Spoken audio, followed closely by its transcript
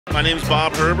My name's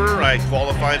Bob Herber. I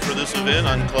qualified for this event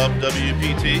on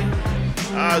ClubWPT.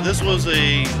 This was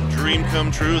a dream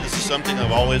come true. This is something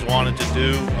I've always wanted to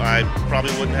do. I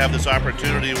probably wouldn't have this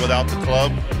opportunity without the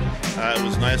club. It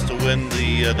was nice to win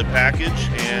the package,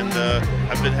 and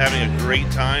I've been having a great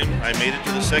time. I made it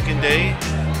to the second day.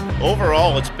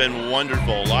 Overall, it's been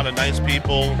wonderful. A lot of nice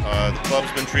people. The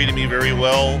club's been treating me very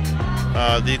well.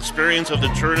 The experience of the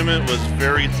tournament was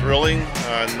very thrilling.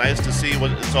 Nice to see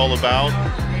what it's all about.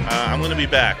 I'm going to be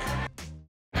back.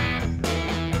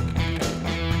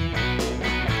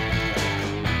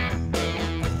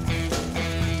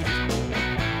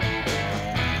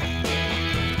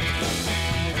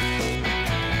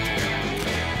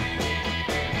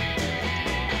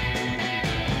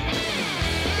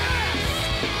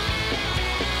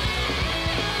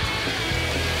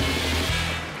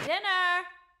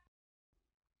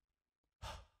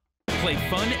 Play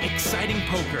fun, exciting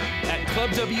poker at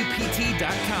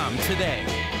ClubWPT.com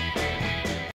today.